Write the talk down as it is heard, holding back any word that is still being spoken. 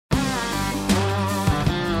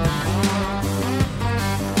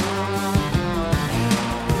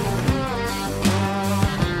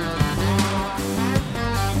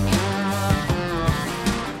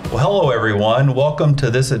everyone. Welcome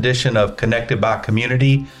to this edition of Connected by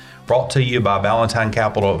Community, brought to you by Ballantine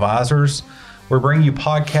Capital Advisors. We're bringing you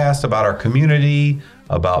podcasts about our community,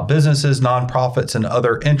 about businesses, nonprofits, and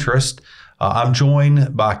other interests. I'm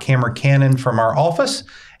joined by Cameron Cannon from our office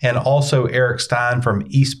and also Eric Stein from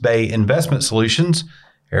East Bay Investment Solutions.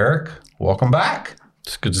 Eric, welcome back.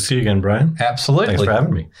 It's good to see you again, Brian. Absolutely. Thanks for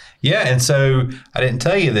having me. Yeah, and so I didn't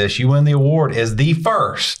tell you this. You win the award as the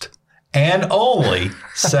first and only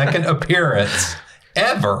second appearance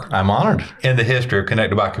ever. I'm honored. In the history of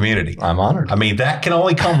Connected by Community. I'm honored. I mean, that can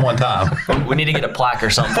only come one time. We need to get a plaque or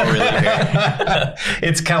something before we leave here.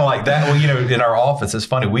 It's kind of like that. Well, in our office, it's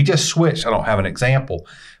funny. We just switched. I don't have an example.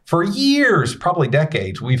 For years, probably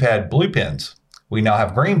decades, we've had blue pens. We now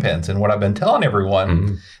have green pens. And what I've been telling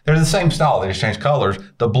everyone, they're the same style. They just change colors.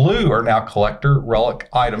 The blue are now collector relic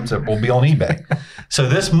items that will be on eBay. So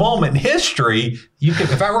this moment in history, you could,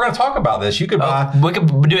 if I were going to talk about this, you could buy. We could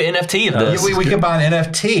do an NFT of this. We could buy an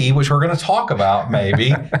NFT, which we're going to talk about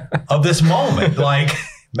maybe, of this moment. Like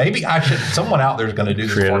maybe someone out there is going to do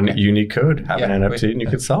this Create for me. a unique code, have an NFT, and you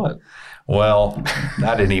could sell it. Well,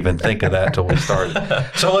 I didn't even think of that until we started.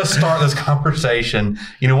 So let's start this conversation.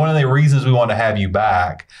 One of the reasons we want to have you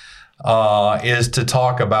back is to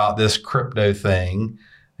talk about this crypto thing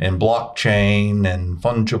and blockchain and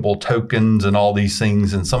fungible tokens and all these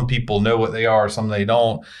things. And some people know what they are, some they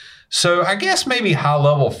don't. So I guess maybe high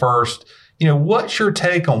level first, what's your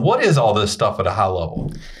take on what is all this stuff at a high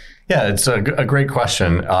level? Yeah, it's a great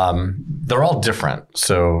question. They're all different.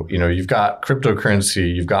 So, you've got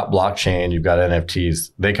cryptocurrency, you've got blockchain, you've got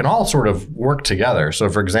NFTs. They can all sort of work together. So,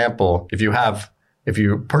 for example, if you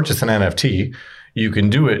purchase an NFT, you can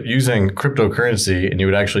do it using cryptocurrency and you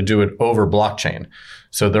would actually do it over blockchain.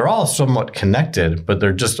 So they're all somewhat connected, but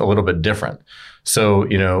they're just a little bit different. So,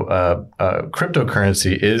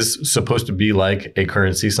 cryptocurrency is supposed to be like a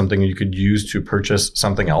currency, something you could use to purchase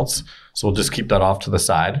something else. So we'll just keep that off to the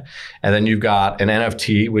side. And then you've got an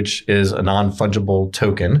NFT, which is a non-fungible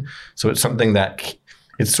token. So it's something that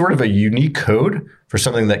it's sort of a unique code for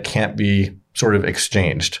something that can't be sort of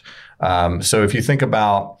exchanged. So if you think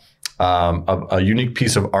about a unique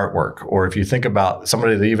piece of artwork, or if you think about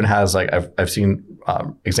somebody that even has I've seen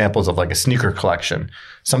examples of like a sneaker collection,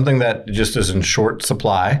 something that just is in short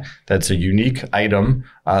supply, that's a unique item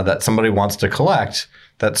that somebody wants to collect.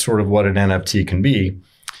 That's sort of what an NFT can be.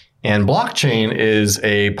 And blockchain is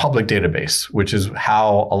a public database, which is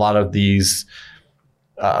how a lot of these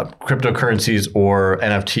cryptocurrencies or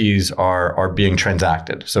NFTs are being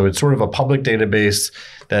transacted. So it's sort of a public database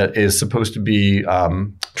that is supposed to be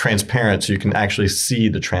transparent, so you can actually see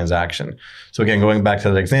the transaction. So again, going back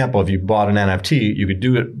to that example, if you bought an NFT, you could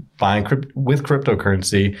do it buying with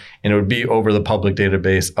cryptocurrency, and it would be over the public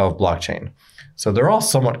database of blockchain. So they're all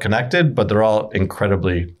somewhat connected, but they're all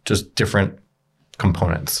incredibly just different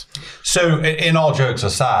components. So in all jokes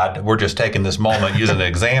aside, we're just taking this moment using an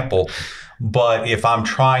example. But if I'm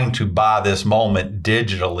trying to buy this moment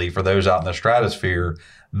digitally for those out in the stratosphere,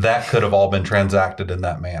 that could have all been transacted in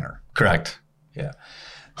that manner. Correct. Yeah.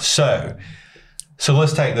 So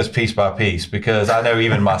let's take this piece by piece, because I know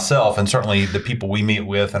even myself and certainly the people we meet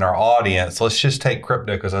with in our audience, let's just take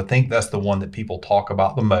crypto because I think that's the one that people talk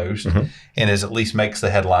about the most and is at least makes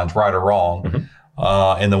the headlines, right or wrong.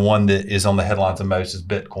 And the one that is on the headlines the most is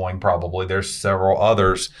Bitcoin, probably. There's several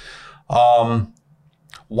others.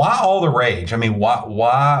 Why all the rage? I mean,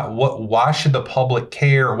 why should the public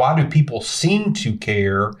care? Why do people seem to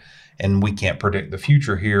care? And we can't predict the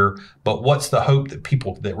future here, but what's the hope that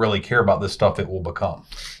people that really care about this stuff it will become?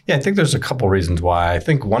 Yeah, I think there's a couple reasons why. I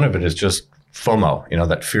think one of it is just FOMO,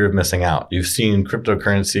 that fear of missing out. You've seen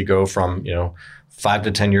cryptocurrency go from, 5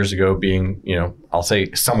 to 10 years ago being, I'll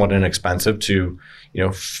say somewhat inexpensive to,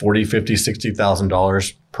 $40,000, $50,000,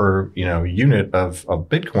 $60,000 per, unit of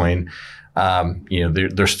Bitcoin.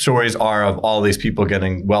 Their stories are of all these people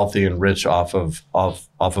getting wealthy and rich off of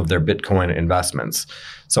their Bitcoin investments.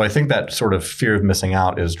 So I think that sort of fear of missing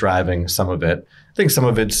out is driving some of it. I think some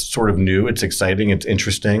of it's sort of new, it's exciting, it's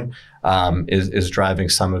interesting, is driving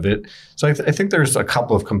some of it. So I think there's a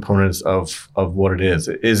couple of components of what it is.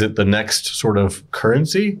 Is it the next sort of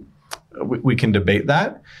currency? We can debate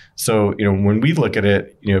that. So, when we look at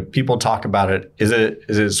it, people talk about it. Is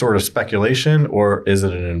it sort of speculation or is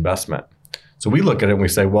it an investment? So we look at it and we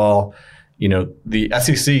say, well, the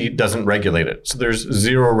SEC doesn't regulate it. So there's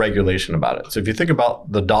zero regulation about it. So if you think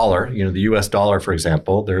about the dollar, the US dollar, for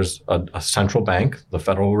example, there's a central bank, the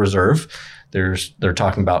Federal Reserve. They're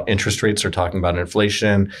talking about interest rates, they're talking about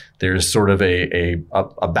inflation. There's sort of a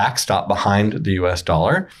backstop behind the US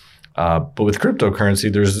dollar. But with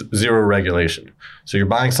cryptocurrency, there's zero regulation. So you're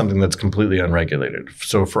buying something that's completely unregulated.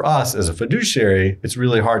 So for us as a fiduciary, it's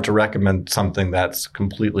really hard to recommend something that's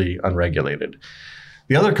completely unregulated.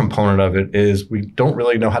 The other component of it is we don't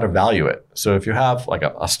really know how to value it. So if you have like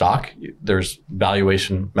a stock, there's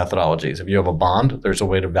valuation methodologies. If you have a bond, there's a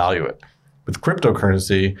way to value it. With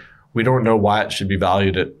cryptocurrency, we don't know why it should be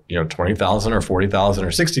valued at 20,000 or 40,000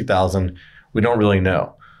 or 60,000. We don't really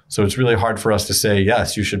know. So it's really hard for us to say,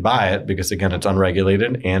 yes, you should buy it because, again, it's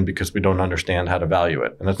unregulated and because we don't understand how to value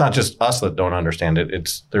it. And it's not just us that don't understand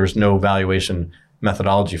it. There's no valuation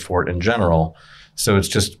methodology for it in general. So it's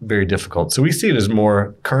just very difficult. So we see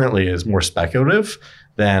it currently as more speculative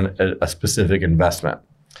than a specific investment.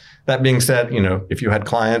 That being said, if you had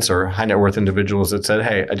clients or high net worth individuals that said,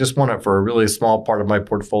 hey, I just want it for a really small part of my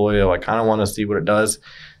portfolio. I kind of want to see what it does.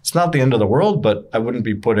 It's not the end of the world, but I wouldn't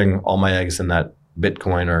be putting all my eggs in that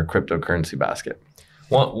Bitcoin or cryptocurrency basket.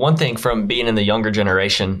 One thing from being in the younger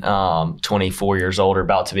generation, 24 years old or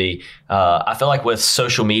about to be, I feel like with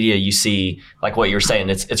social media, you see like what you're saying,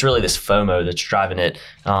 it's really this FOMO that's driving it.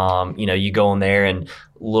 You go in there and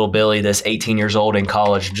little Billy, this 18 years old in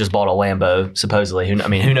college, just bought a Lambo, supposedly.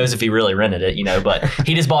 Who knows if he really rented it, but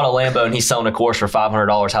he just bought a Lambo and he's selling a course for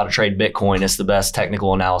 $500 how to trade Bitcoin. It's the best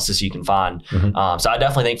technical analysis you can find. Mm-hmm. So I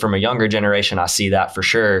definitely think from a younger generation, I see that for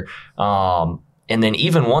sure. And then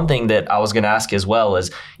even one thing that I was going to ask as well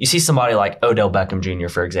is you see somebody like Odell Beckham Jr.,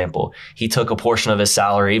 for example. He took a portion of his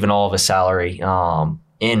salary, even all of his salary,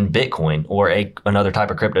 in Bitcoin or another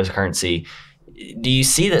type of cryptocurrency. Do you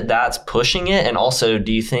see that that's pushing it? And also,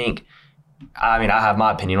 do you think, I have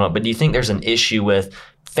my opinion on it, but do you think there's an issue with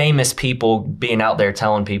famous people being out there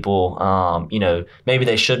telling people, maybe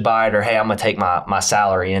they should buy it or, hey, I'm going to take my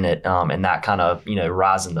salary in it, and that kind of,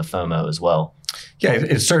 rising the FOMO as well? Yeah,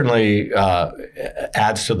 it certainly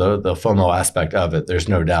adds to the FOMO aspect of it. There's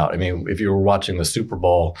no doubt. If you were watching the Super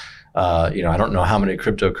Bowl, I don't know how many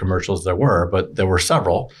crypto commercials there were, but there were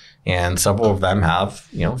several. And several of them have,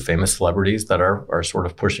 famous celebrities that are sort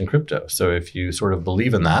of pushing crypto. So if you sort of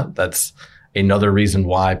believe in that, that's another reason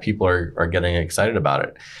why people are getting excited about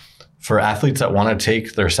it. For athletes that want to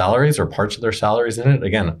take their salaries or parts of their salaries in it,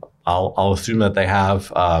 again, I'll assume that they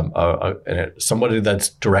have somebody that's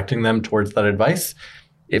directing them towards that advice.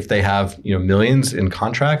 If they have millions in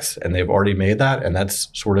contracts and they've already made that, and that's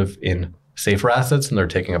sort of in safer assets, and they're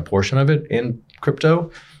taking a portion of it in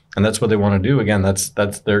crypto, and that's what they want to do. Again, that's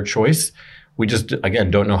their choice. We just,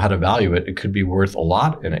 again, don't know how to value it. It could be worth a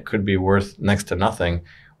lot, and it could be worth next to nothing.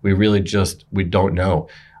 We really we don't know.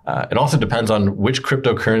 It also depends on which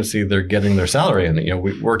cryptocurrency they're getting their salary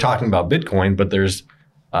in. We're talking about Bitcoin, but there's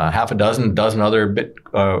half a dozen other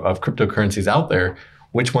of cryptocurrencies out there.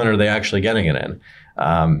 Which one are they actually getting it in?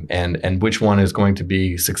 And which one is going to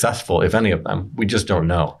be successful, if any of them? We just don't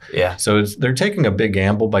know. Yeah. So they're taking a big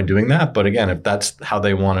gamble by doing that. But again, if that's how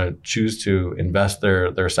they want to choose to invest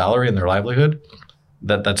their salary and their livelihood,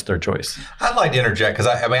 that's their choice. I'd like to interject because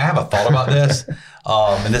I have a thought about this,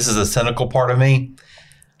 and this is a cynical part of me.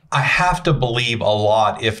 I have to believe a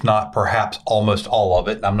lot, if not perhaps almost all of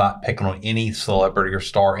it, and I'm not picking on any celebrity or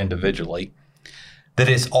star individually, that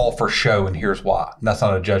it's all for show, and here's why. And that's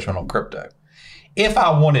not a judgment on crypto. If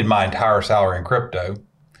I wanted my entire salary in crypto,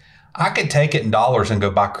 I could take it in dollars and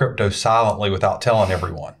go buy crypto silently without telling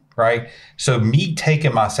everyone, right? So me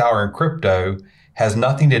taking my salary in crypto has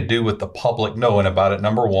nothing to do with the public knowing about it,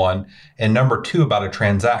 number one, and number two, about a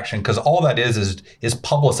transaction, because all that is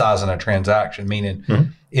publicizing a transaction, meaning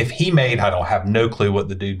if he made, I don't have no clue what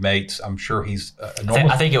the dude makes. I'm sure he's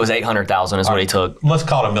enormous. I think it was 800,000 is what he took. Let's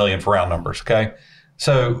call it $1 million for round numbers, okay?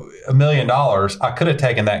 So $1 million, I could have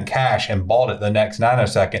taken that in cash and bought it the next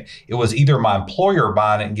nanosecond. It was either my employer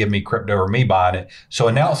buying it and giving me crypto or me buying it. So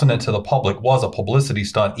announcing it to the public was a publicity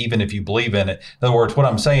stunt, even if you believe in it. In other words, what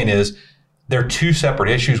I'm saying is they're two separate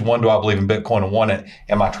issues. One, do I believe in Bitcoin? And one,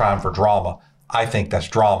 am I trying for drama? I think that's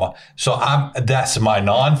drama. So that's my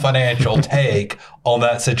non-financial take on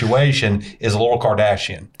that situation is a little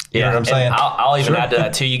Kardashian. You know what I'm saying? I'll even add to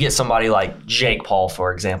that too. You get somebody like Jake Paul,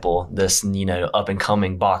 for example, this, up and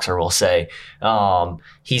coming boxer, we'll say,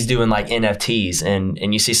 he's doing like NFTs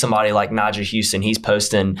and you see somebody like Nigel Houston, he's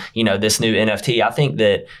posting, this new NFT. I think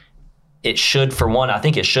that it should, for one, I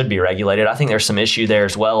think it should be regulated. I think there's some issue there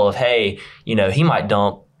as well of, hey, he might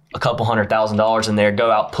dump a couple $100,000 in there,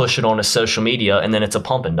 go out, push it on his social media, and then it's a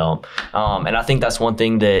pump and dump. And I think that's one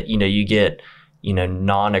thing that, you get,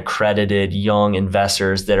 non-accredited young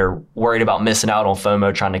investors that are worried about missing out on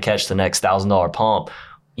FOMO, trying to catch the next $1,000 pump.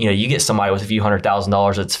 You get somebody with a few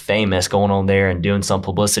 $100,000 that's famous going on there and doing some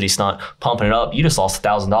publicity stunt, pumping it up. You just lost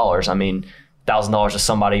 $1,000. $1,000 to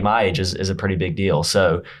somebody my age is a pretty big deal.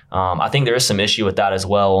 So I think there is some issue with that as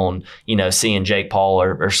well on, seeing Jake Paul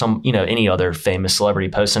or some, any other famous celebrity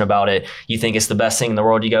posting about it. You think it's the best thing in the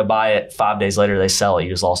world. You go buy it. 5 days later, they sell it. You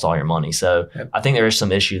just lost all your money. So I think there is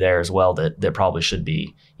some issue there as well that probably should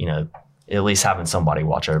be, at least having somebody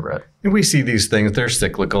watch over it. And we see these things, they're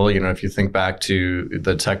cyclical. If you think back to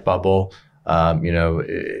the tech bubble,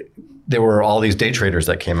 there were all these day traders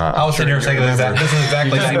that came out. I was sitting here saying this is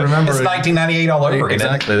exactly remember it's 1998 all over again.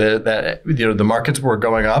 Exactly. The markets were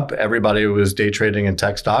going up. Everybody was day trading in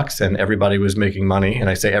tech stocks, and everybody was making money. And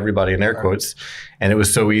I say everybody in air quotes. And it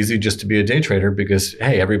was so easy just to be a day trader because,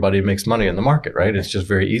 hey, everybody makes money in the market, right? It's just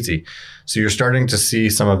very easy. So you're starting to see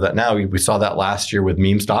some of that now. We saw that last year with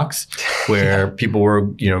meme stocks, where people were,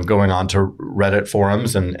 going on to Reddit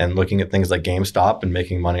forums and looking at things like GameStop and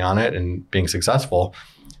making money on it and being successful.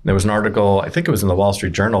 There was an article, I think it was in the Wall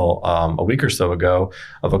Street Journal a week or so ago,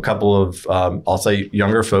 of a couple of, I'll say,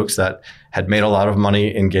 younger folks that had made a lot of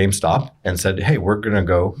money in GameStop and said, hey, we're going to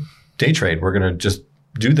go day trade. We're going to just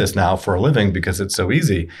do this now for a living because it's so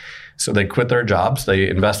easy. So they quit their jobs. They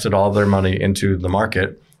invested all their money into the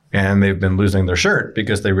market, and they've been losing their shirt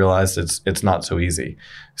because they realized it's not so easy.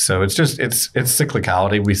 So it's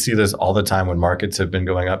cyclicality. We see this all the time when markets have been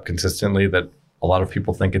going up consistently, that a lot of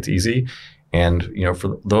people think it's easy. And,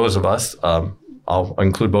 for those of us, I'll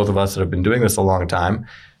include both of us that have been doing this a long time,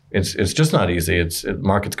 it's just not easy.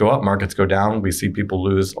 Markets go up, markets go down. We see people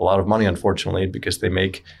lose a lot of money, unfortunately, because they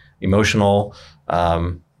make emotional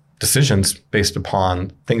decisions based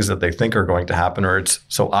upon things that they think are going to happen, or it's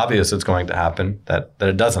so obvious it's going to happen that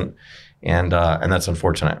it doesn't. And that's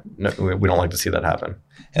unfortunate. No, we don't like to see that happen.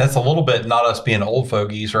 And it's a little bit not us being old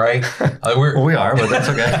fogies, right? We are, but that's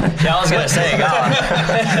okay. Yeah, I was going to say, God.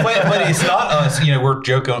 but it's not us. We're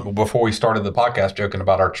joking before we started the podcast, joking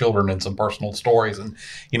about our children and some personal stories. And,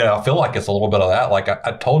 I feel like it's a little bit of that. Like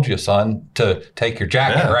I told you, son, to take your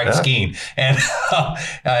jacket, skiing.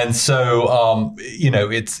 And so,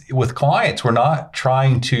 it's with clients, we're not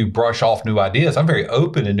trying to brush off new ideas. I'm very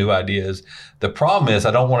open to new ideas. The problem is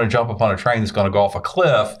I don't want to jump upon a train that's going to go off a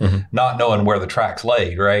cliff, not knowing where the track's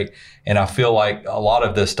laid, right? And I feel like a lot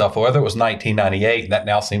of this stuff, whether it was 1998, and that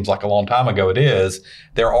now seems like a long time ago, it is,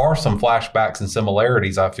 there are some flashbacks and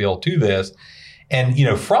similarities, I feel, to this. And,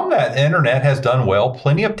 from that, the internet has done well.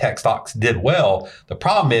 Plenty of tech stocks did well. The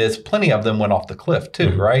problem is plenty of them went off the cliff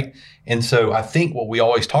too, right? And so I think what we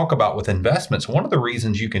always talk about with investments, one of the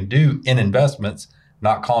reasons you can do in investments,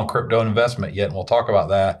 not calling crypto an investment yet, and we'll talk about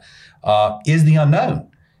that, is the unknown.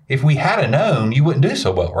 If we had a known, you wouldn't do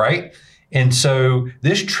so well, right? And so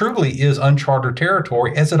this truly is uncharted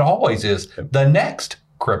territory, as it always is. The next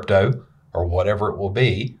crypto, or whatever it will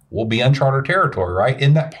be uncharted territory, right?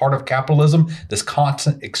 Isn't that part of capitalism? This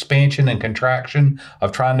constant expansion and contraction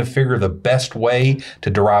of trying to figure the best way to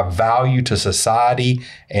derive value to society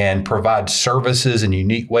and provide services in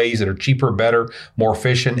unique ways that are cheaper, better, more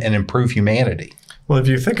efficient, and improve humanity. Well, if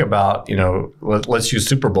you think about, let's use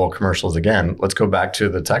Super Bowl commercials again. Let's go back to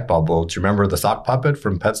the tech bubble. Do you remember the sock puppet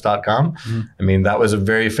from Pets.com? I mean, that was a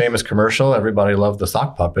very famous commercial. Everybody loved the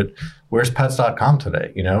sock puppet. Where's Pets.com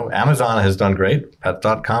today? Amazon has done great.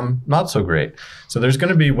 Pets.com, not so great. So there's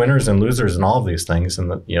going to be winners and losers in all of these things. And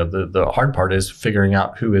the hard part is figuring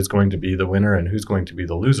out who is going to be the winner and who's going to be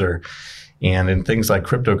the loser. And in things like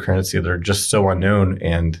cryptocurrency, they're just so unknown,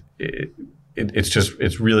 and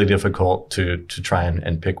it's really difficult to try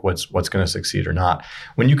and pick what's going to succeed or not.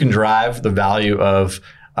 When you can drive the value of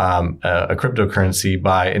a cryptocurrency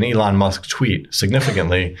by an Elon Musk tweet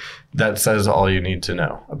significly, that says all you need to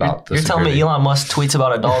know about the You're telling me Elon Musk tweets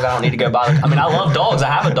about a dog I don't need to go buy? I mean, I love dogs. I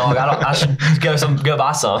have a dog. I should go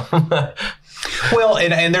buy some. Well,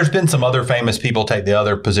 and there's been some other famous people take the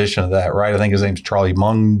other position of that, right? I think his name's Charlie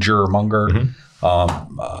Munger,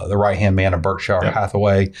 the right-hand man of Berkshire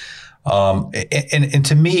Hathaway. And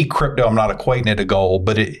to me, crypto, I'm not equating it to gold,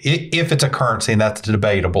 but if it's a currency, and that's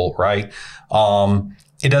debatable, right?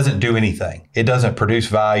 It doesn't do anything. It doesn't produce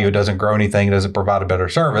value. It doesn't grow anything. It doesn't provide a better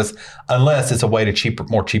service unless it's a way to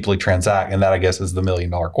more cheaply transact. And that, I guess, is the $1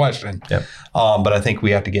 million question. Yep. But I think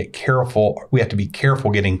we have to get careful. We have to be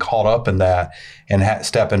careful getting caught up in that and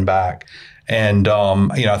stepping back. And,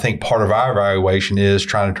 I think part of our evaluation is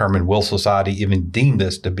trying to determine, will society even deem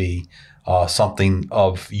this to be something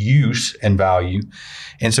of use and value?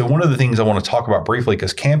 And so one of the things I want to talk about briefly,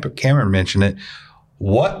 because Cameron mentioned it,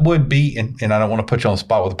 what would be, and I don't want to put you on the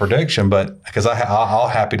spot with a prediction, but because I'll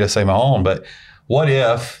happy to say my own, but what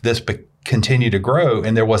if this continued to grow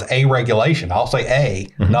and there was a regulation? I'll say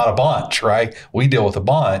not a bunch, right? We deal with a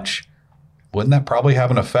bunch. Wouldn't that probably have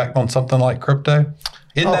an effect on something like crypto?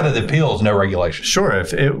 Isn't that it appeals, no regulation? Sure.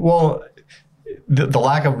 the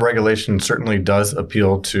lack of regulation certainly does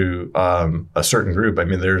appeal to a certain group. I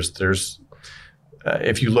mean, there's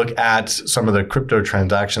if you look at some of the crypto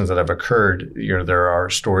transactions that have occurred, there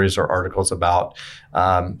are stories or articles about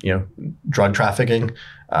drug trafficking,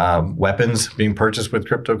 weapons being purchased with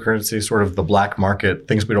cryptocurrency, sort of the black market,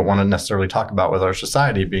 things we don't want to necessarily talk about with our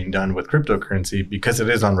society being done with cryptocurrency because it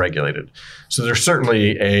is unregulated. So there's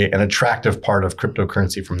certainly an attractive part of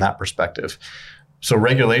cryptocurrency from that perspective. So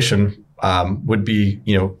regulation would be,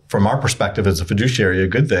 from our perspective as a fiduciary, a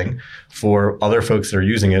good thing. For other folks that are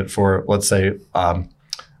using it for, let's say,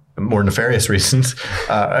 more nefarious reasons,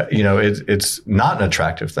 it's not an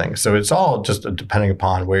attractive thing. So it's all just depending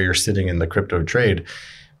upon where you're sitting in the crypto trade.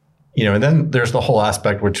 And then there's the whole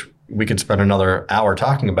aspect, which we could spend another hour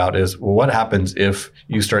talking about, is, well, what happens if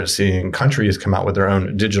you start seeing countries come out with their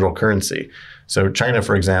own digital currency? So China,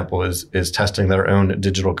 for example, is testing their own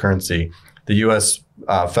digital currency. The U.S.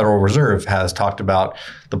 Federal Reserve has talked about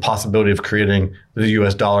the possibility of creating the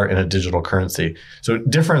U.S. dollar in a digital currency. So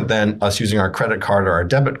different than us using our credit card or our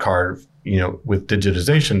debit card, with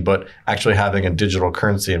digitization, but actually having a digital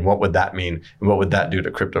currency. And what would that mean? And what would that do to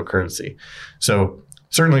cryptocurrency? So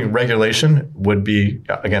certainly regulation would be,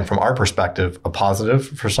 again, from our perspective, a positive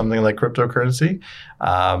for something like cryptocurrency.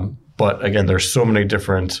 But again, there's so many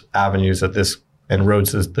different avenues that this and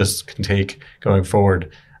roads this can take going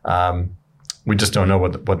forward. We just don't know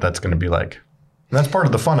what that's going to be like. And that's part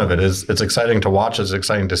of the fun of it. Is it's exciting to watch, it's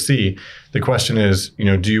exciting to see. The question is,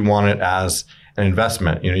 do you want it as an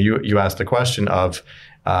investment? You asked the question of,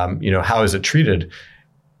 how is it treated?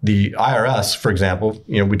 The IRS, for example,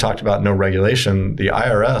 we talked about no regulation. The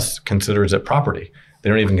IRS considers it property.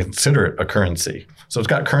 They don't even consider it a currency. So it's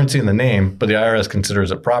got currency in the name, but the IRS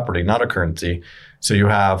considers it property, not a currency. So you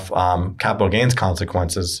have capital gains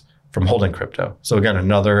consequences from holding crypto. So again,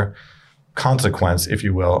 another consequence, if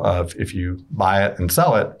you will, of if you buy it and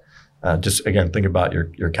sell it. Just again, think about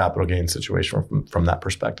your capital gain situation from that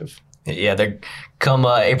perspective. Yeah, they're come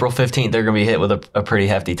April 15th, they're going to be hit with a pretty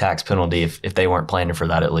hefty tax penalty if they weren't planning for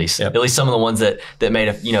that at least. Yep. At least some of the ones that made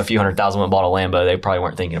a few $100,000 and bought a Lambo, they probably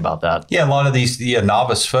weren't thinking about that. Yeah, a lot of these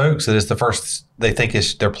novice folks, that is the first they think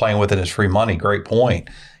they're playing with it as free money. Great point.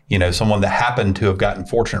 Someone that happened to have gotten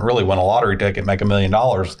fortunate, really won a lottery ticket, make $1 million,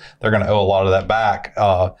 they're going to owe a lot of that back.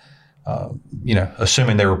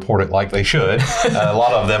 Assuming they report it like they should. A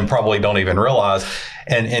lot of them probably don't even realize.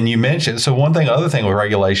 And you mentioned, so other thing with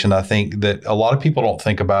regulation, I think that a lot of people don't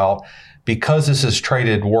think about, because this is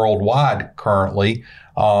traded worldwide currently,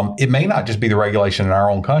 it may not just be the regulation in our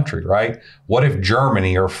own country, right? What if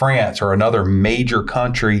Germany or France or another major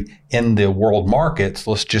country in the world markets,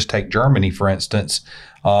 let's just take Germany, for instance,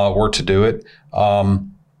 were to do it?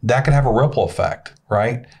 That could have a ripple effect,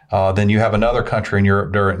 right? Then you have another country in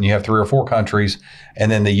Europe, and you have 3 or 4 countries,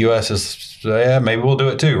 and then the U.S. is, maybe we'll do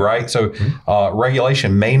it too, right? So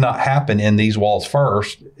regulation may not happen in these walls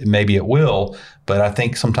first. Maybe it will, but I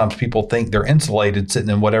think sometimes people think they're insulated sitting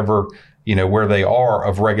in whatever, where they are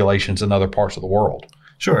of regulations in other parts of the world.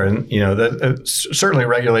 Sure, and certainly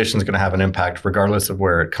regulation is going to have an impact regardless of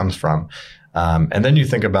where it comes from. And then you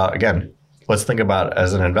think about, again, let's think about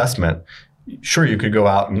as an investment. Sure, you could go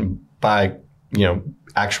out and buy,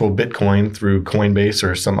 actual Bitcoin through Coinbase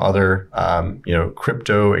or some other,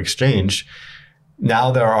 crypto exchange.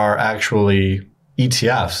 Now there are actually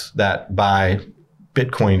ETFs that buy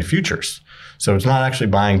Bitcoin futures. So it's not actually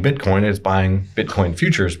buying Bitcoin, it's buying Bitcoin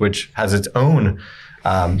futures, which has its own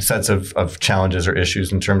sets of challenges or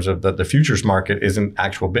issues in terms of the futures market isn't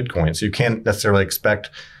actual Bitcoin. So you can't necessarily expect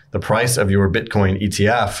the price of your Bitcoin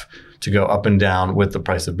ETF to go up and down with the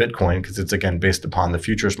price of Bitcoin, because it's, again, based upon the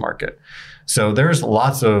futures market. So there's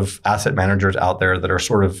lots of asset managers out there that are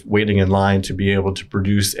sort of waiting in line to be able to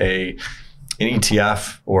produce an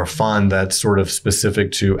ETF or a fund that's sort of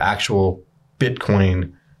specific to actual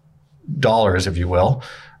Bitcoin dollars, if you will,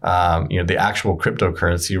 the actual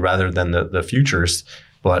cryptocurrency rather than the futures.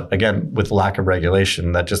 But again, with lack of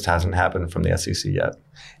regulation, that just hasn't happened from the SEC yet.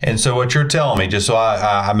 And so what you're telling me, just so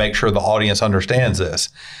I make sure the audience understands this,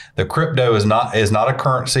 the crypto is not a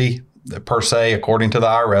currency per se, according to the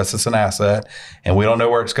IRS. It's an asset, and we don't know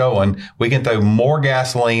where it's going. We can throw more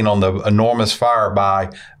gasoline on the enormous fire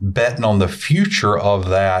by betting on the future of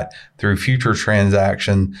that through future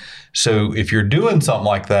transaction. So if you're doing something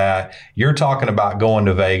like that, you're talking about going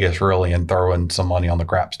to Vegas really and throwing some money on the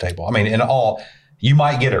craps table. I mean, you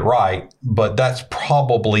might get it right, but that's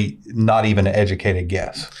probably not even an educated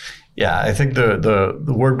guess. Yeah, I think the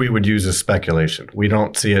word we would use is speculation. We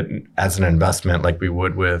don't see it as an investment like we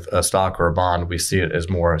would with a stock or a bond. We see it as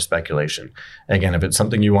more of speculation. Again, if it's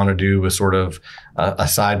something you want to do with sort of a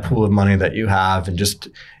side pool of money that you have and just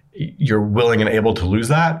you're willing and able to lose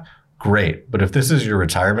that, great. But if this is your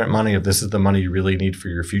retirement money, if this is the money you really need for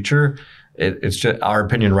your future, it's just our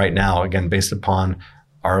opinion right now, again, based upon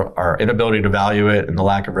our inability to value it and the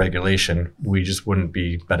lack of regulation, we just wouldn't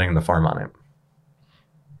be betting the farm on it.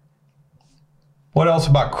 What else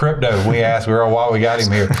about crypto? We asked, while we got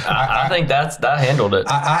him here. I think that handled it.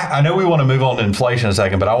 I know we want to move on to inflation in a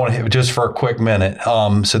second, but I want to hit just for a quick minute.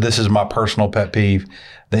 So this is my personal pet peeve,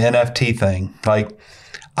 the NFT thing. Like,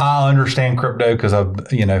 I understand crypto because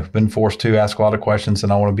I've been forced to ask a lot of questions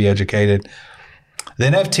and I want to be educated. The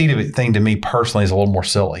NFT thing to me personally is a little more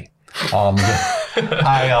silly. In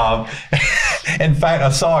fact,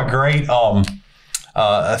 I saw a great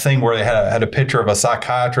a thing where they had a picture of a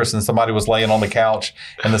psychiatrist and somebody was laying on the couch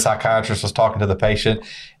and the psychiatrist was talking to the patient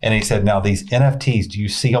and he said, now these NFTs, do you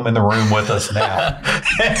see them in the room with us now?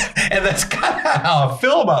 And that's kind of how I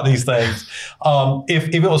feel about these things. If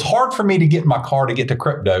it was hard for me to get in my car to get to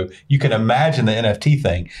crypto, you can imagine the NFT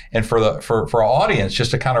thing. And for our audience, just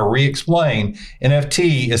to kind of re-explain,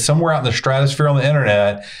 NFT is somewhere out in the stratosphere on the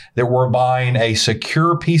internet that we're buying a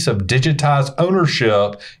secure piece of digitized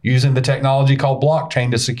ownership using the technology called blockchain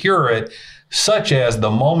to secure it, such as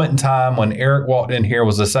the moment in time when Eric walked in here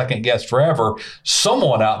was the second guest forever.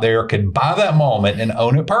 Someone out there could buy that moment and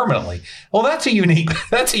own it permanently. Well, that's a unique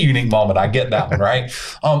moment. I get that one, right?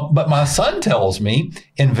 But my son tells me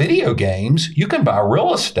in video games, you can buy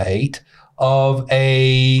real estate of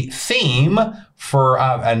a theme for,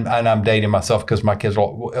 and I'm dating myself because my kids,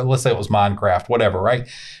 let's say it was Minecraft, whatever, right?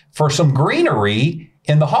 For some greenery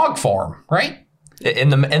in the hog farm, right? In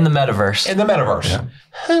the metaverse. In the metaverse. Yeah.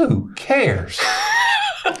 Who cares?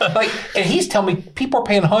 And he's telling me people are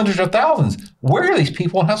paying hundreds of thousands. Where are these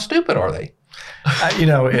people and how stupid are they?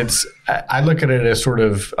 I look at it as sort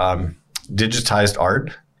of digitized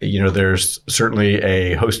art. There's certainly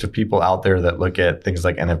a host of people out there that look at things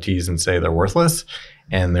like NFTs and say they're worthless.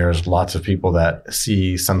 And there's lots of people that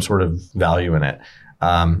see some sort of value in it.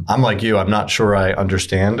 I'm like you. I'm not sure I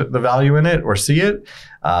understand the value in it or see it.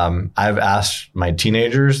 I've asked my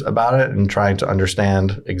teenagers about it and trying to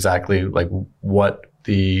understand exactly like what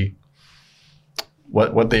the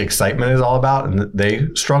excitement is all about, and they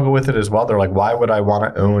struggle with it as well. They're like, why would I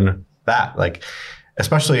want to own that? Like,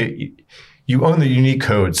 especially you own the unique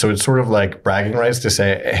code, so it's sort of like bragging rights to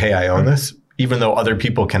say, hey, I own this, even though other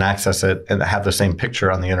people can access it and have the same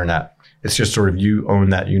picture on the internet. It's just sort of you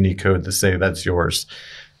own that unique code to say that's yours.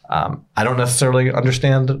 I don't necessarily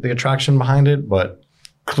understand the attraction behind it, but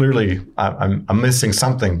clearly I'm missing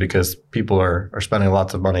something because people are spending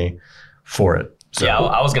lots of money for it. So, yeah,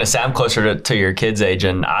 I was going to say I'm closer to your kids' age,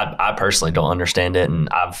 and I personally don't understand it, and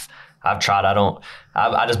I've tried.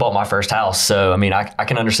 I just bought my first house, so I mean, I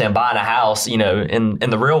can understand buying a house, in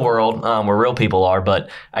the real world where real people are,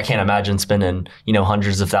 but I can't imagine spending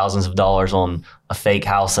hundreds of thousands of dollars on a fake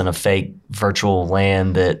house and a fake virtual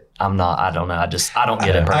land that I don't know. I don't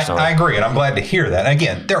get it personally. I agree, and I'm glad to hear that.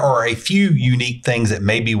 Again, there are a few unique things that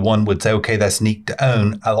maybe one would say, okay, that's neat to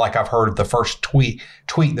own. Like I've heard the first tweet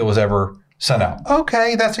that was ever sent out.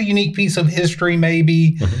 Okay, that's a unique piece of history,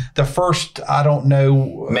 maybe. Mm-hmm. The first, I don't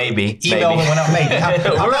know. Maybe. Email that went out, maybe.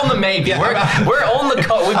 We're on the maybe. Yeah, we're on the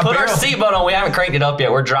we put our seatbelt on. We haven't cranked it up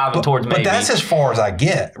yet. We're driving towards maybe. But that's as far as I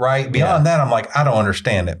get, right? Beyond that, I'm like, I don't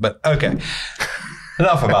understand it. But okay.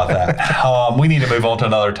 Enough about that. We need to move on to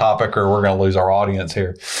another topic or we're going to lose our audience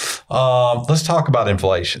here. Let's talk about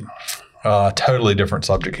inflation. Totally different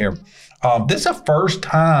subject here. This is the first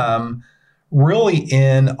time really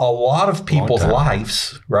in a lot of people's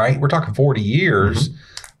lives, right? We're talking 40 years.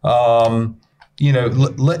 Mm-hmm.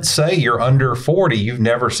 Let's say you're under 40, you've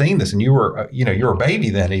never seen this and you were, you're a baby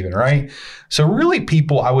then even, right? So really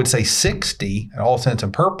people, I would say 60 in all intents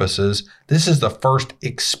and purposes, this is the first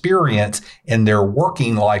experience in their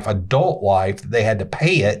working life, adult life, that they had to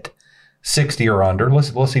pay it 60 or under.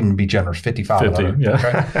 Let's even be generous, 55 50, under, yeah.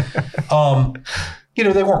 Right?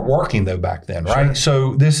 They weren't working though back then, right? Sure.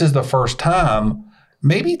 So this is the first time.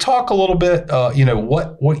 Maybe talk a little bit,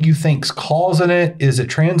 what you think's causing it. Is it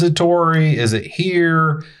transitory? Is it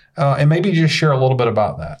here? And maybe just share a little bit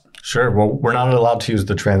about that. Sure. Well, we're not allowed to use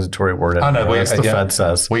the transitory word anymore. I know. That's the Fed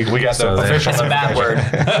says. We got the official. That's a bad word.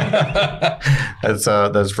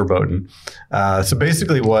 That's verboten. So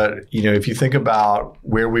basically if you think about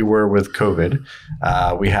where we were with COVID,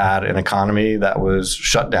 we had an economy that was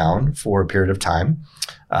shut down for a period of time.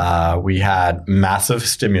 We had massive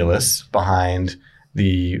stimulus behind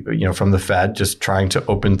from the Fed, just trying to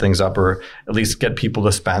open things up or at least get people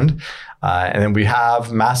to spend. And then we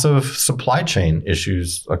have massive supply chain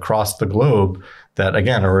issues across the globe that,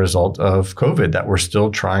 again, are a result of COVID that we're still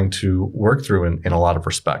trying to work through in a lot of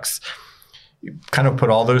respects. kind of put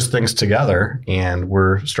all those things together, and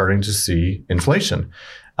we're starting to see inflation.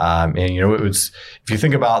 And you know, if you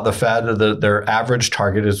think about the Fed, their average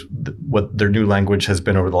target is what their new language has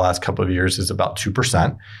been over the last couple of years is about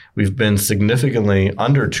 2%. We've been significantly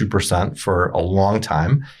under 2% for a long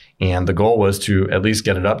time. And the goal was to at least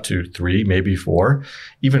get it up to 3, maybe 4.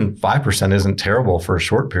 Even 5% isn't terrible for a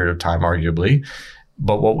short period of time, arguably.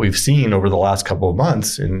 But what we've seen over the last couple of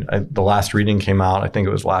months, and the last reading came out, I think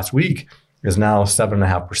it was last week, is now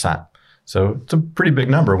 7.5%. So it's a pretty big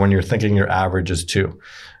number when you're thinking your average is 2.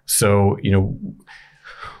 So, you know,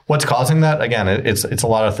 what's causing that? Again, it's a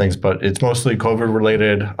lot of things, but it's mostly COVID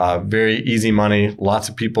related, very easy money, lots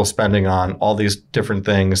of people spending on all these different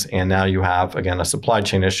things. And now you have, again, a supply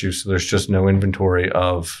chain issue. So there's just no inventory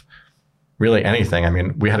of really anything. I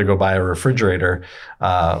mean, we had to go buy a refrigerator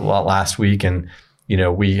last week, and you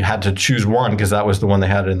know, we had to choose one because that was the one they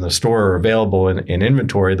had in the store or available in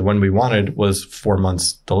inventory. The one we wanted was 4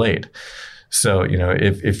 months delayed. So, you know,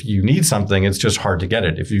 if you need something, it's just hard to get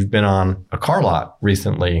it. If you've been on a car lot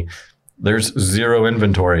recently, there's zero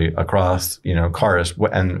inventory across, you know, cars,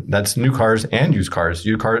 and that's new cars and used cars.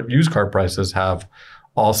 Used car prices have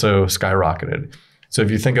also skyrocketed. So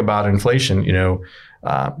if you think about inflation, you know,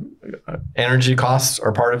 energy costs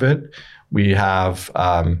are part of it. We have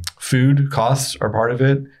food costs are part of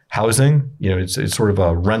it. Housing, you know, it's sort of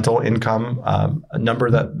a rental income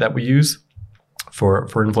number that we use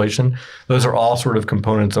for inflation. Those are all sort of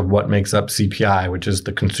components of what makes up CPI, which is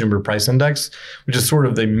the Consumer Price Index, which is sort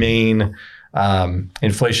of the main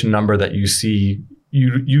inflation number that you see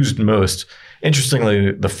used most.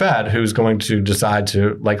 Interestingly, the Fed, who's going to decide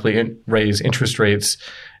to likely raise interest rates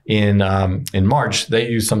in March, they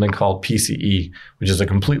use something called PCE, which is a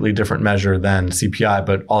completely different measure than CPI,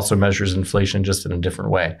 but also measures inflation just in a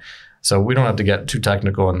different way. So we don't have to get too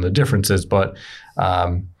technical in the differences, but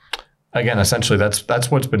again, essentially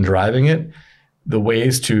that's what's been driving it. The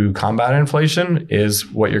ways to combat inflation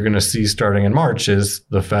is what you're going to see starting in March is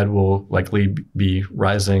the Fed will likely be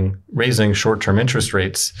raising short-term interest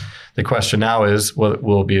rates. The question now is,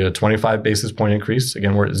 will it be a 25 basis point increase?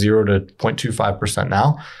 Again, we're at 0 to 0.25%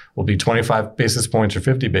 now. Will be 25 basis points or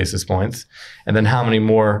 50 basis points? And then how many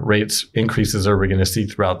more rates increases are we going to see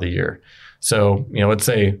throughout the year? So, you know, let's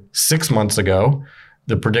say 6 months ago,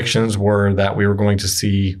 the predictions were that we were going to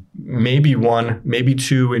see maybe 1, maybe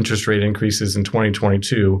 2 interest rate increases in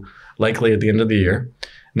 2022, likely at the end of the year.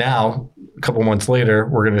 Now, a couple months later,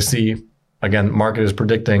 we're going to see, again, market is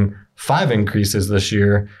predicting 5 increases this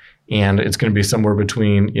year, and it's going to be somewhere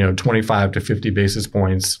between, you know, 25 to 50 basis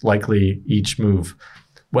points, likely each move.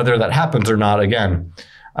 Whether that happens or not, again,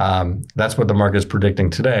 that's what the market is predicting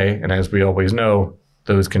today. And as we always know,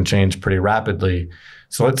 those can change pretty rapidly.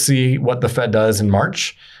 So let's see what the Fed does in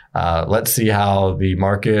March. Let's see how the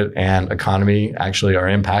market and economy actually are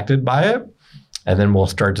impacted by it. And then we'll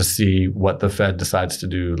start to see what the Fed decides to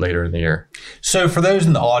do later in the year. So for those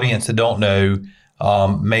in the audience that don't know,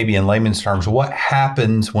 maybe in layman's terms, what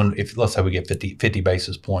happens if let's say we get 50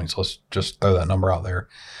 basis points, let's just throw that number out there.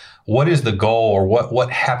 What is the goal, or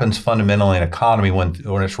what happens fundamentally in economy when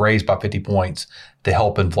it's raised by 50 points to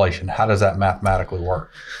help inflation? How does that mathematically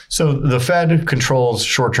work? So the Fed controls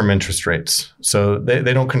short-term interest rates. So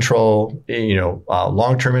they don't control, you know,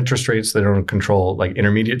 long-term interest rates. They don't control like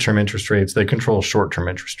intermediate-term interest rates. They control short-term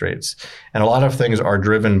interest rates. And a lot of things are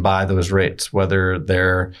driven by those rates, whether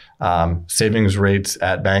they're savings rates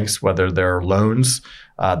at banks, whether they're loans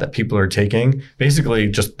that people are taking. Basically,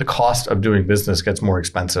 just the cost of doing business gets more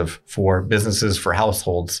expensive for businesses, for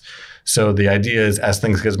households. So the idea is as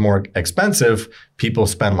things get more expensive, people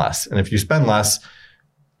spend less. And if you spend less,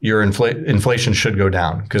 your inflation should go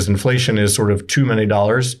down, because inflation is sort of too many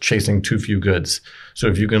dollars chasing too few goods. So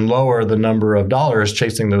if you can lower the number of dollars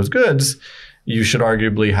chasing those goods, you should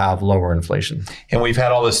arguably have lower inflation. And we've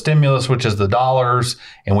had all the stimulus, which is the dollars,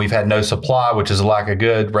 and we've had no supply, which is a lack of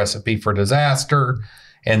good, recipe for disaster.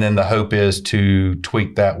 And then the hope is to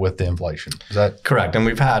tweak that with the inflation. Is that correct? And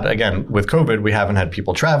we've had, again, with COVID, we haven't had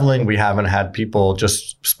people traveling. We haven't had people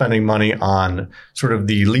just spending money on sort of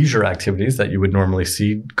the leisure activities that you would normally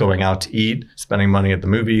see, going out to eat, spending money at the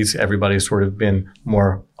movies. Everybody's sort of been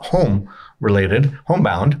more home-related,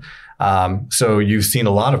 homebound. So you've seen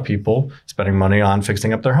a lot of people spending money on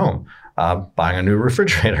fixing up their home. Buying a new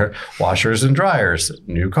refrigerator, washers and dryers,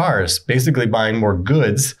 new cars, basically buying more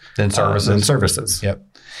goods than services. Yep.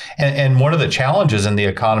 And one of the challenges in the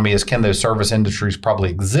economy is, can those service industries probably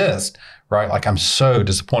exist, right? Like, I'm so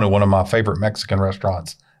disappointed one of my favorite Mexican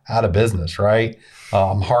restaurants out of business, right?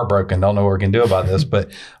 I'm heartbroken. Don't know what we can do about this,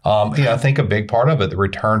 but I think a big part of it, the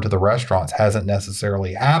return to the restaurants, hasn't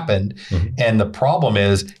necessarily happened. Mm-hmm. And the problem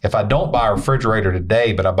is, if I don't buy a refrigerator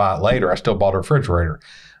today, but I buy it later, I still bought a refrigerator.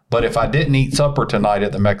 But if I didn't eat supper tonight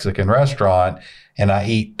at the Mexican restaurant and I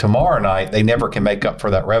eat tomorrow night, they never can make up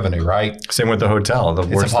for that revenue, right? Same with the hotel.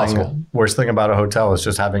 The worst thing about a hotel is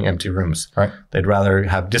just having empty rooms. Right. They'd rather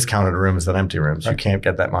have discounted rooms than empty rooms. Right. You can't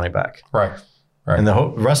get that money back. Right. Right. And the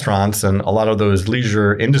restaurants and a lot of those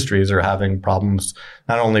leisure industries are having problems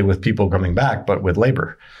not only with people coming back, but with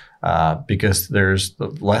labor because there's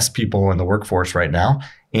less people in the workforce right now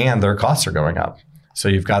and their costs are going up. So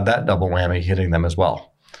you've got that double whammy hitting them as well.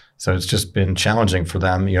 So it's just been challenging for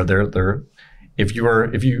them. They're if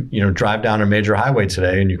you drive down a major highway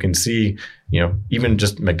today and you can see, even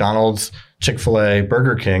just McDonald's, Chick-fil-A,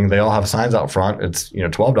 Burger King, they all have signs out front. It's,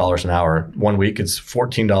 $12 an hour. One week it's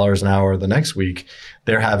 $14 an hour. The next week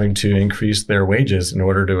they're having to increase their wages in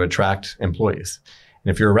order to attract employees.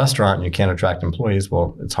 And if you're a restaurant and you can't attract employees,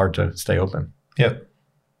 well, it's hard to stay open. Yep.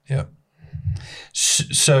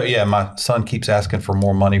 So yeah, my son keeps asking for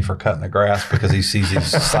more money for cutting the grass because he sees these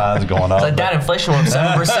signs going up. Like that inflation went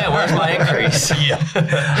up 7%. Where's my increase?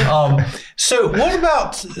 Yeah. So what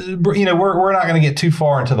about, we're not going to get too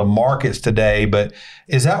far into the markets today, but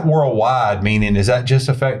is that worldwide? Meaning, is that just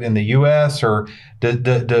affecting the U.S. or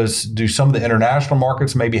do some of the international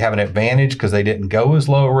markets maybe have an advantage because they didn't go as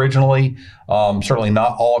low originally? Certainly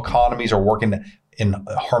not all economies are working in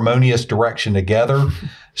a harmonious direction together.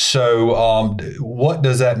 So what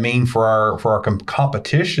does that mean for our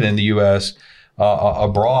competition in the U.S.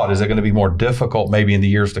 Abroad? Is it going to be more difficult maybe in the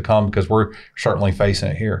years to come because we're certainly facing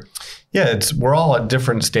it here? Yeah, we're all at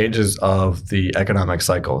different stages of the economic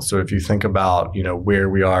cycle. So if you think about, where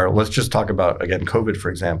we are, let's just talk about, again, COVID, for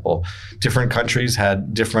example. Different countries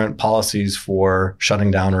had different policies for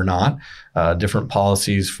shutting down or not, different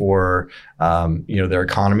policies for, their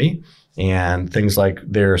economy. And things like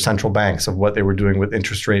their central banks of what they were doing with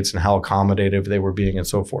interest rates and how accommodative they were being and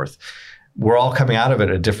so forth. We're all coming out of it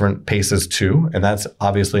at different paces too, and that's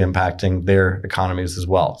obviously impacting their economies as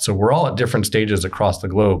well. So we're all at different stages across the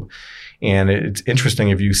globe. And it's interesting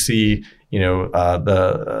if you see,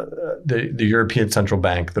 the European Central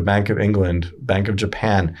Bank, the Bank of England, Bank of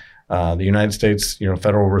Japan, the United States,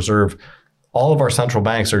 Federal Reserve, all of our central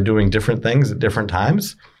banks are doing different things at different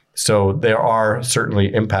times. So there are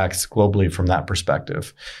certainly impacts globally from that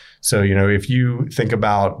perspective. So, if you think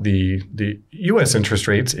about the U.S. interest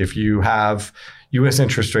rates, if you have U.S.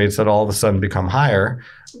 interest rates that all of a sudden become higher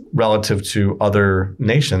relative to other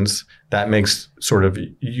nations, that makes sort of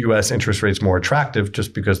U.S. interest rates more attractive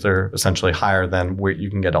just because they're essentially higher than what you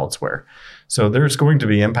can get elsewhere. So there's going to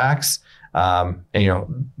be impacts, that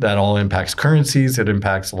all impacts currencies. It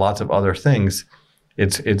impacts lots of other things.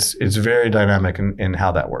 It's very dynamic in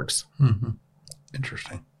how that works. Mm-hmm.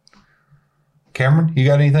 Interesting. Cameron, you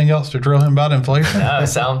got anything else to drill him about inflation? No,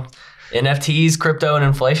 NFTs, crypto, and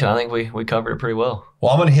inflation. I think we covered it pretty well.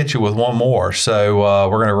 Well, I'm going to hit you with one more. So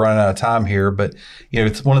we're going to run out of time here. But,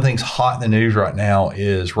 it's one of the things hot in the news right now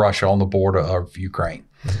is Russia on the border of Ukraine.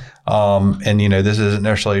 And this isn't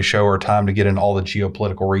necessarily a show or a time to get into all the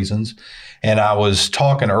geopolitical reasons. And I was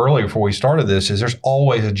talking earlier before we started this, is there's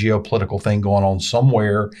always a geopolitical thing going on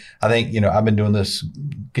somewhere. I think, I've been doing this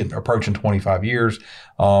approaching 25 years.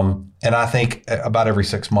 And I think about every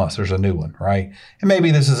 6 months, there's a new one, right? And maybe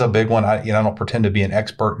this is a big one. I don't pretend to be an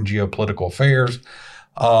expert in geopolitical affairs.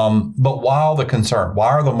 But why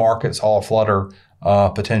are the markets all flutter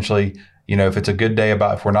potentially? If it's a good day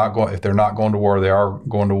if they're not going to war, they are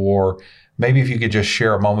going to war. Maybe if you could just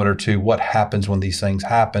share a moment or two, what happens when these things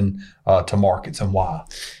happen to markets and why?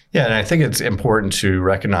 Yeah, and I think it's important to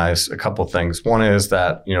recognize a couple of things. One is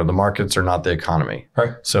that, the markets are not the economy.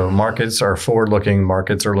 Right. So markets are forward-looking.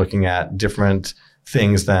 Markets are looking at different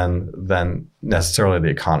things than necessarily the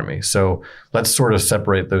economy. So let's sort of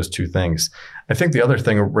separate those two things. I think the other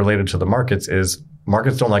thing related to the markets is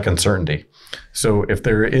markets don't like uncertainty. So if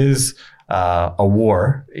there is a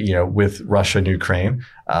war, with Russia and Ukraine,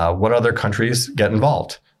 what other countries get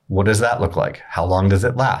involved? What does that look like? How long does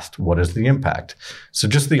it last? What is the impact? So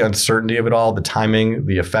just the uncertainty of it all, the timing,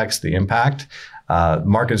 the effects, the impact,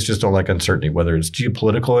 markets just don't like uncertainty, whether it's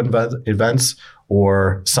geopolitical events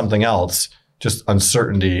or something else. Just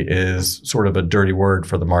uncertainty is sort of a dirty word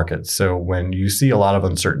for the market. So when you see a lot of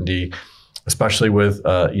uncertainty, especially with,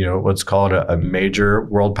 what's called a major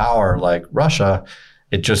world power like Russia,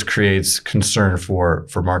 it just creates concern for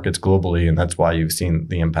markets globally. And that's why you've seen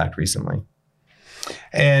the impact recently.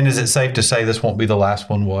 And is it safe to say this won't be the last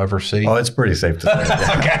one we'll ever see? Oh, it's pretty safe to say.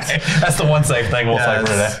 Yeah. Okay. That's the one safe thing we'll say for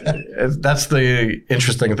today. That's the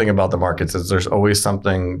interesting thing about the markets is there's always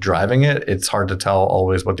something driving it. It's hard to tell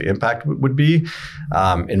always what the impact would be.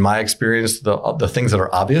 In my experience, the things that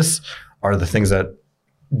are obvious are the things that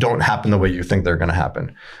don't happen the way you think they're going to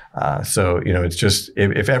happen. So, it's just,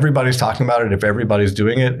 if everybody's talking about it, if everybody's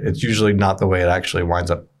doing it, it's usually not the way it actually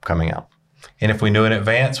winds up coming out. And if we knew in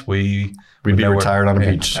advance, we'd be retired on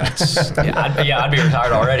a beach. I'd be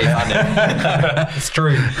retired already if I knew. It's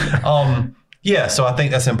true. So I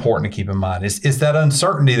think that's important to keep in mind. It's that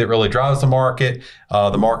uncertainty that really drives the market.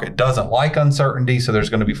 The market doesn't like uncertainty, so there's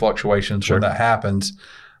going to be fluctuations when that happens.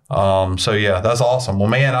 That's awesome. Well,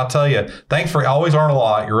 man, I'll tell you, thanks for always learn a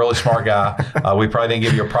lot. You're a really smart guy. We probably didn't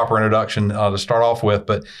give you a proper introduction to start off with,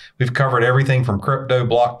 but we've covered everything from crypto,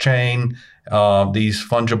 blockchain, these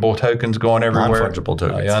fungible tokens going everywhere. Non-fungible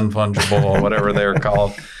tokens. Unfungible, or whatever they're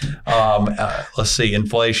called. Let's see,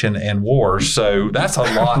 inflation and wars. So that's a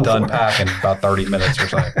lot to unpack in about 30 minutes or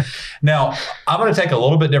so. Now, I'm going to take a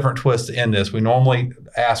little bit different twist to end this. We normally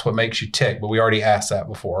ask what makes you tick, but we already asked that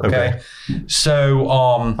before, okay? So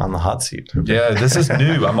on the hot seat. Okay. Yeah, this is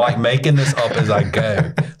new. I'm like making this up as I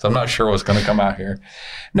go. So I'm not sure what's going to come out here.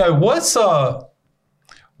 No, what's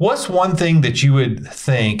one thing that you would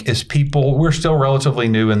think is people, we're still relatively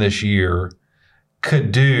new in this year,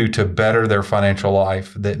 could do to better their financial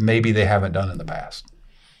life that maybe they haven't done in the past?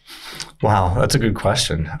 Wow, that's a good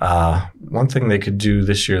question. One thing they could do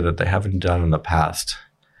this year that they haven't done in the past.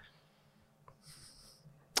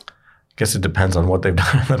 I guess it depends on what they've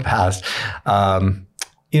done in the past.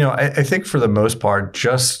 I think for the most part,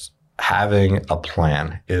 just having a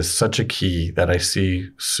plan is such a key that I see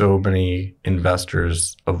so many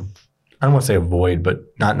investors I don't want to say avoid, but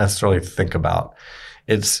not necessarily think about.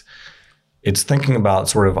 It's thinking about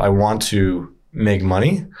sort of, I want to make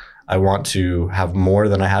money. I want to have more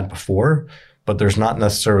than I had before, but there's not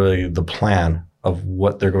necessarily the plan of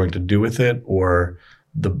what they're going to do with it or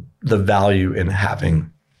the value in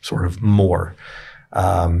having sort of more.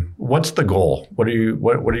 What's the goal? What are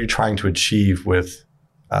you trying to achieve with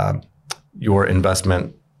your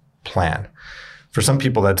investment plan? For some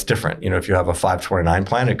people, that's different. If you have a 529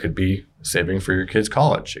 plan, it could be saving for your kids'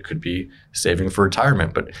 college. It could be saving for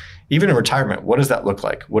retirement. But even in retirement, what does that look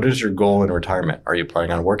like? What is your goal in retirement? Are you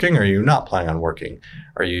planning on working? Or are you not planning on working?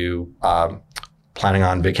 Are you planning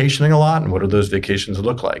on vacationing a lot? And what do those vacations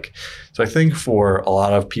look like? So I think for a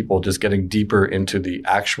lot of people, just getting deeper into the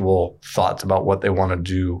actual thoughts about what they want to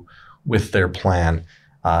do with their plan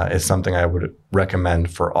is something I would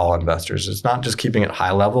recommend for all investors. It's not just keeping it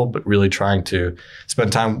high level, but really trying to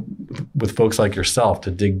spend time with folks like yourself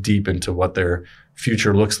to dig deep into what their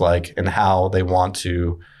future looks like and how they want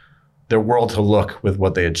their world to look with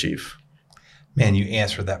what they achieve. Man, you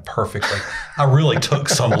answered that perfectly. I really took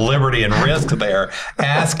some liberty and risk there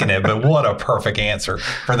asking it, but what a perfect answer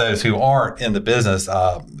for those who aren't in the business.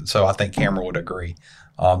 So I think Cameron would agree.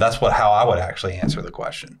 That's how I would actually answer the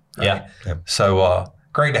question. Right? Yeah. So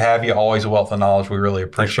great to have you. Always a wealth of knowledge. We really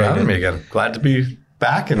appreciate it. Thanks for having me again. Glad to be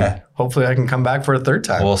back, and hopefully I can come back for a third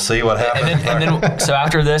time. We'll see what happens. And then so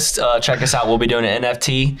after this, check us out. We'll be doing an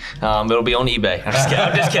NFT. It'll be on eBay. I'm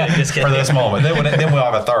just kidding. For this moment. Then we'll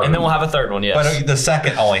have a third. And then we'll have a third one, yes. But the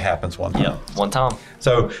second only happens one time. Yeah, one time.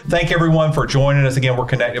 So thank everyone for joining us. Again, we're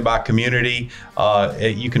connected by community.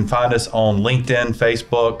 You can find us on LinkedIn,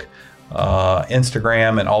 Facebook,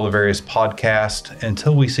 Instagram, and all the various podcasts.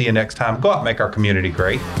 Until we see you next time, go out and make our community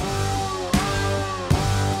great.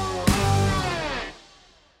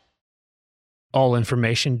 All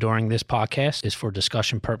information during this podcast is for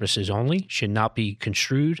discussion purposes only, should not be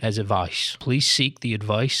construed as advice. Please seek the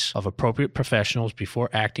advice of appropriate professionals before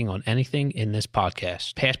acting on anything in this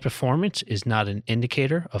podcast. Past performance is not an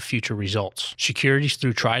indicator of future results. Securities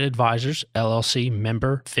through Triad Advisors, LLC,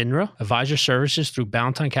 member FINRA. Advisor services through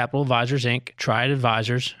Ballantyne Capital Advisors, Inc., Triad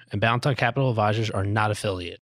Advisors, and Ballantyne Capital Advisors are not affiliated.